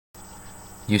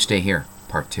You stay here.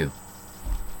 Part 2.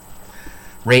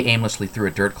 Ray aimlessly threw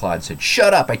a dirt clod and said,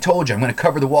 "Shut up! I told you I'm going to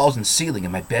cover the walls and ceiling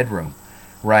in my bedroom."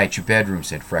 "Right, your bedroom,"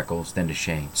 said Freckles. Then to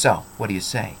Shane, "So, what do you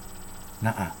say?"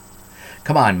 "Nuh-uh."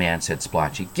 "Come on, man," said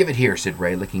Splotchy. "Give it here," said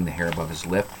Ray, licking the hair above his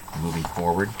lip and moving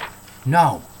forward.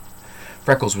 "No."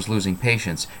 Freckles was losing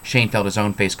patience. Shane felt his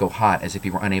own face go hot, as if he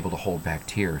were unable to hold back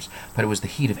tears. But it was the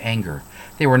heat of anger.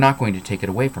 They were not going to take it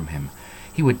away from him.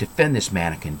 He would defend this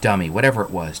mannequin, dummy, whatever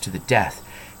it was, to the death.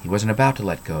 He wasn't about to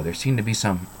let go. There seemed to be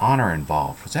some honor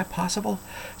involved. Was that possible?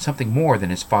 Something more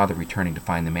than his father returning to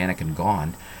find the mannequin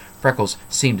gone. Freckles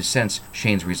seemed to sense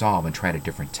Shane's resolve and tried a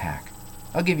different tack.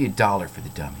 "I'll give you $1 for the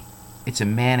dummy." "It's a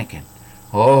mannequin."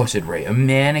 "Oh," said Ray, "a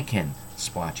mannequin,"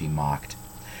 Splotchy mocked.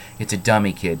 "It's a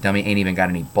dummy, kid. Dummy ain't even got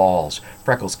any balls."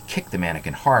 Freckles kicked the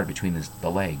mannequin hard between the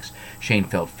legs. Shane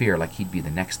felt fear, like he'd be the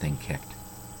next thing kicked.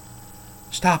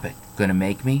 "Stop it. Gonna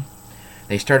make me?"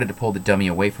 They started to pull the dummy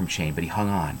away from Shane, but he hung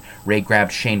on. Ray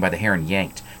grabbed Shane by the hair and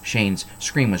yanked. Shane's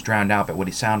scream was drowned out by what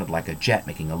he sounded like a jet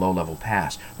making a low-level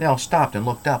pass. They all stopped and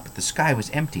looked up, but the sky was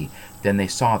empty. Then they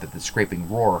saw that the scraping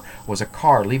roar was a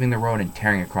car leaving the road and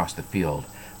tearing across the field,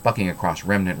 bucking across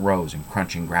remnant rows and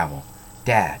crunching gravel.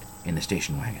 Dad in the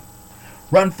station wagon.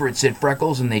 "Run for it," said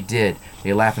Freckles, and they did.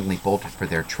 They laughingly bolted for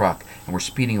their truck and were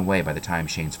speeding away by the time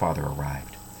Shane's father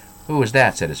arrived. "Who was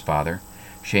that?" said his father.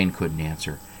 Shane couldn't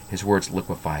answer. His words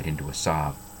liquefied into a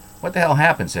sob. "What the hell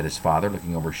happened?" said his father,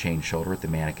 looking over Shane's shoulder at the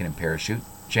mannequin and parachute.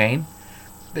 "Shane?"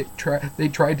 They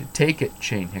tried to take it,"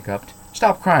 Shane hiccuped.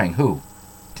 "Stop crying." "Who?"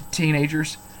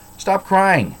 Teenagers." "Stop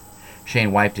crying."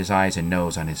 Shane wiped his eyes and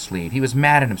nose on his sleeve. He was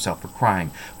mad at himself for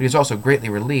crying, but he was also greatly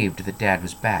relieved that Dad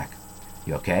was back.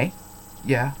 "You okay?"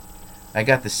 "Yeah." "I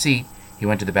got the seat." He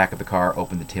went to the back of the car,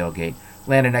 opened the tailgate,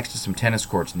 landed next to some tennis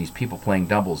courts, and these people playing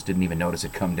doubles didn't even notice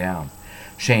it come down.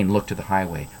 Shane looked to the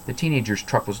highway. The teenager's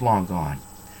truck was long gone.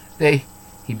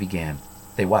 He began.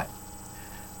 "They what?"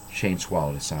 Shane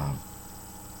swallowed a sob.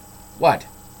 "What?"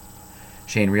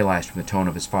 Shane realized from the tone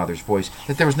of his father's voice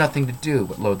that there was nothing to do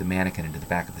but load the mannequin into the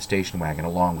back of the station wagon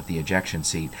along with the ejection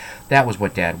seat. That was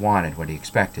what Dad wanted, what he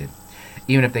expected.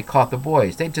 Even if they caught the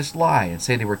boys, they'd just lie and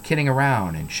say they were kidding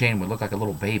around, and Shane would look like a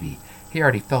little baby. He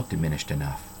already felt diminished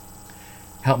enough.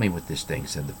 "Help me with this thing,"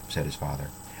 said his father,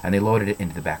 and they loaded it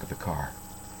into the back of the car.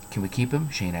 "Can we keep him?"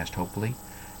 Shane asked hopefully.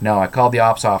 "No, I called the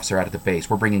ops officer out at the base.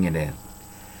 We're bringing it in."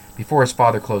 Before his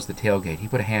father closed the tailgate, he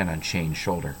put a hand on Shane's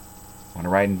shoulder. "Want to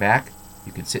ride in back?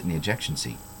 You can sit in the ejection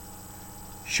seat."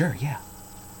 "Sure, yeah."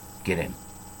 "Get in."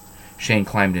 Shane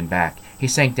climbed in back. He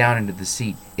sank down into the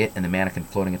seat, it and the mannequin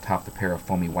floating atop the pair of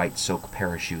foamy white silk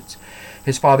parachutes.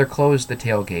 His father closed the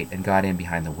tailgate and got in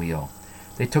behind the wheel.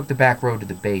 They took the back road to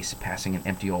the base, passing an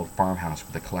empty old farmhouse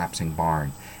with a collapsing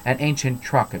barn. An ancient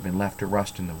truck had been left to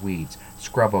rust in the weeds,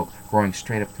 scrub oak growing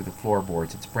straight up through the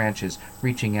floorboards, its branches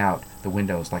reaching out the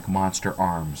windows like monster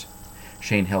arms.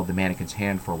 Shane held the mannequin's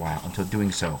hand for a while, until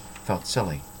doing so felt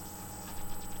silly.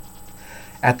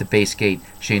 At the base gate,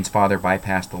 Shane's father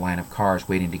bypassed the line of cars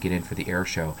waiting to get in for the air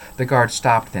show. The guard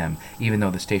stopped them, even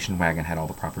though the station wagon had all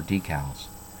the proper decals.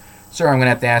 "Sir, I'm going to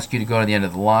have to ask you to go to the end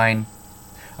of the line.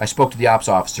 I spoke to the ops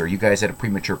officer. You guys had a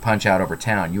premature punch-out over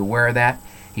town. You aware of that?"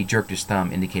 He jerked his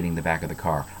thumb, indicating the back of the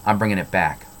car. "I'm bringing it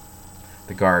back."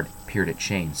 The guard peered at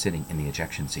Shane, sitting in the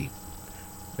ejection seat.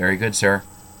 "Very good, sir."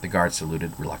 The guard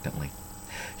saluted reluctantly.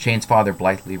 Shane's father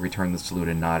blithely returned the salute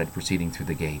and nodded, proceeding through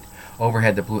the gate.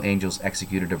 Overhead, the Blue Angels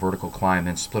executed a vertical climb,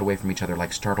 then split away from each other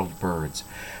like startled birds.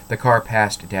 The car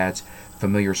passed Dad's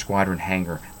familiar squadron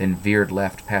hangar, then veered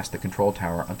left past the control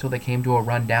tower until they came to a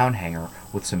run-down hangar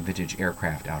with some vintage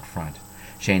aircraft out front.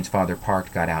 Shane's father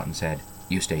parked, got out, and said,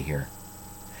 "You stay here."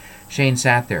 Shane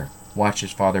sat there, watched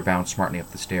his father bounce smartly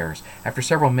up the stairs. After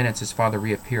several minutes, his father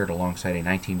reappeared alongside a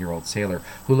 19-year-old sailor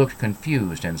who looked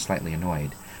confused and slightly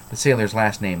annoyed. The sailor's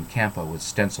last name, Campo, was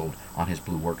stenciled on his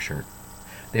blue work shirt.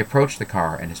 They approached the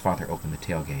car, and his father opened the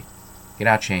tailgate. "Get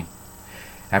out, Shane."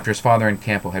 After his father and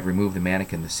Campo had removed the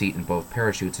mannequin, the seat, and both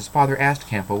parachutes, his father asked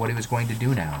Campo what he was going to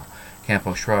do now.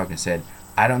 Campo shrugged and said,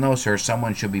 "I don't know, sir.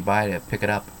 Someone should be by to pick it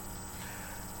up."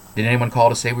 "Did anyone call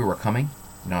to say we were coming?"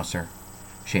 "No, sir."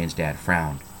 Shane's dad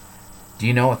frowned. "Do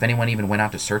you know if anyone even went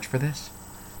out to search for this?"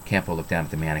 Campo looked down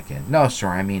at the mannequin. "No, sir.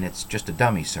 I mean, it's just a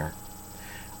dummy, sir."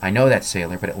 "I know that,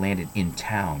 sailor, but it landed in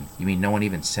town. You mean no one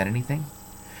even said anything?"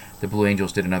 The Blue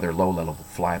Angels did another low-level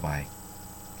flyby.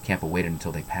 Campo waited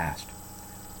until they passed.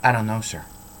 "I don't know, sir."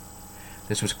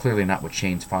 This was clearly not what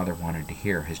Shane's father wanted to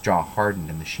hear. His jaw hardened,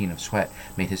 and the sheen of sweat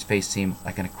made his face seem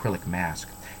like an acrylic mask.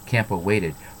 Campo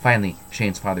waited. Finally,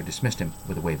 Shane's father dismissed him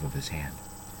with a wave of his hand.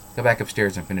 "Go back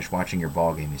upstairs and finish watching your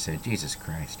ball game," he said. "Jesus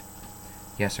Christ."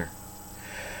 "Yes, sir."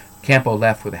 Campo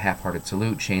left with a half-hearted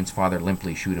salute. Shane's father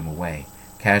limply shooed him away.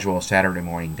 Casual Saturday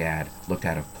morning dad looked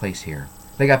out of place here.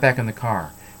 They got back in the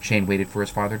car. Shane waited for his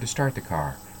father to start the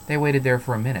car. They waited there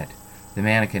for a minute. The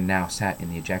mannequin now sat in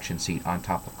the ejection seat on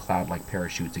top of cloud-like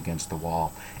parachutes against the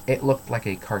wall. It looked like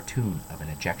a cartoon of an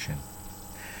ejection.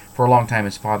 For a long time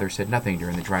his father said nothing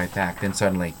during the drive back. Then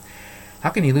suddenly, "How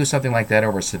can you lose something like that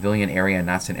over a civilian area and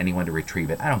not send anyone to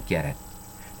retrieve it? I don't get it."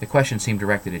 The question seemed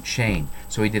directed at Shane,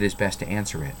 so he did his best to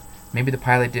answer it. Maybe the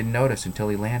pilot didn't notice until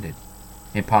he landed.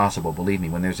 "Impossible, believe me.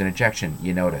 When there's an ejection,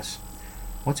 you notice."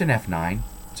 "What's an F-9?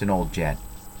 "It's an old jet."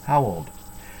 "How old?"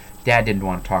 Dad didn't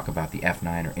want to talk about the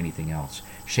F-9 or anything else.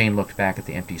 Shane looked back at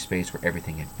the empty space where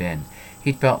everything had been.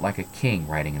 He'd felt like a king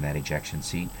riding in that ejection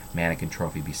seat, mannequin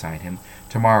trophy beside him.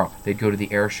 Tomorrow they'd go to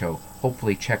the air show,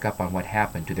 hopefully check up on what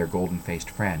happened to their golden-faced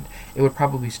friend. It would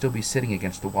probably still be sitting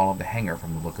against the wall of the hangar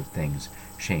from the look of things.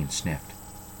 Shane sniffed.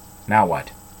 "Now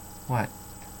what?" "What?"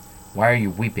 "Why are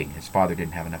you weeping?" His father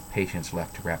didn't have enough patience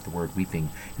left to wrap the word weeping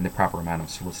in the proper amount of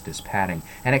solicitous padding,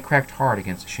 and it cracked hard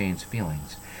against Shane's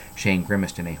feelings. Shane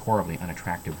grimaced in a horribly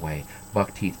unattractive way,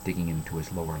 buck teeth digging into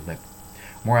his lower lip.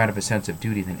 More out of a sense of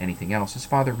duty than anything else, his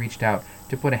father reached out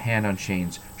to put a hand on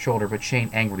Shane's shoulder, but Shane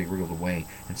angrily wriggled away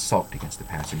and sulked against the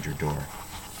passenger door.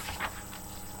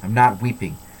 "I'm not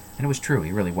weeping." And it was true,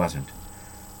 he really wasn't.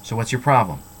 "So what's your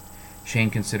problem?"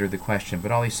 Shane considered the question,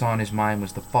 but all he saw in his mind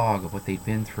was the fog of what they'd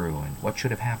been through and what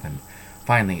should have happened.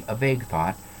 Finally, a vague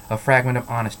thought, a fragment of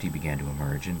honesty began to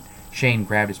emerge, and Shane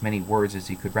grabbed as many words as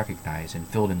he could recognize and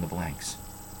filled in the blanks.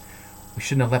 "We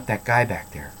shouldn't have left that guy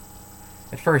back there."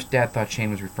 At first, Dad thought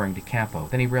Shane was referring to Campo.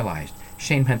 Then he realized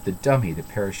Shane meant the dummy that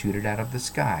parachuted out of the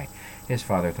sky. His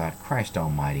father thought, "Christ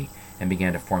almighty," and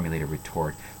began to formulate a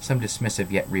retort, some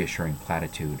dismissive yet reassuring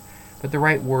platitude. But the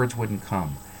right words wouldn't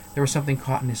come. There was something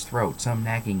caught in his throat, some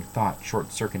nagging thought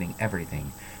short-circuiting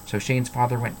everything. So Shane's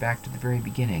father went back to the very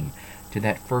beginning, to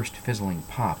that first fizzling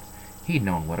pop. He'd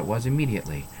known what it was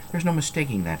immediately. There's no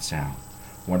mistaking that sound.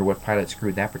 Wonder what pilot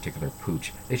screwed that particular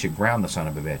pooch. They should ground the son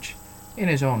of a bitch. In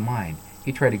his own mind,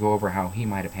 he tried to go over how he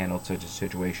might have handled such a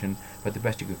situation, but the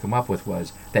best he could come up with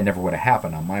was, "That never would have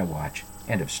happened on my watch."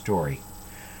 End of story.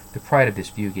 The pride of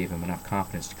this view gave him enough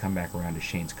confidence to come back around to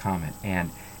Shane's comment,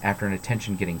 and, after an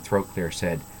attention-getting throat clear,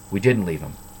 said, "We didn't leave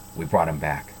him. We brought him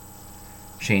back."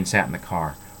 Shane sat in the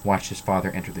car, watched his father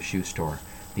enter the shoe store.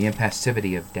 The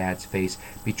impassivity of Dad's face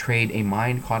betrayed a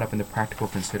mind caught up in the practical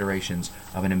considerations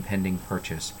of an impending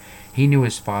purchase. He knew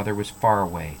his father was far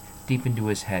away, deep into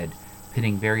his head,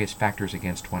 pitting various factors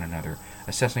against one another,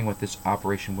 assessing what this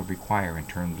operation would require in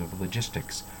terms of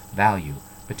logistics, value,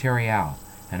 material,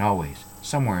 and always,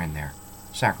 somewhere in there,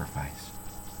 sacrifice.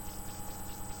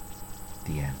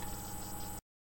 The end.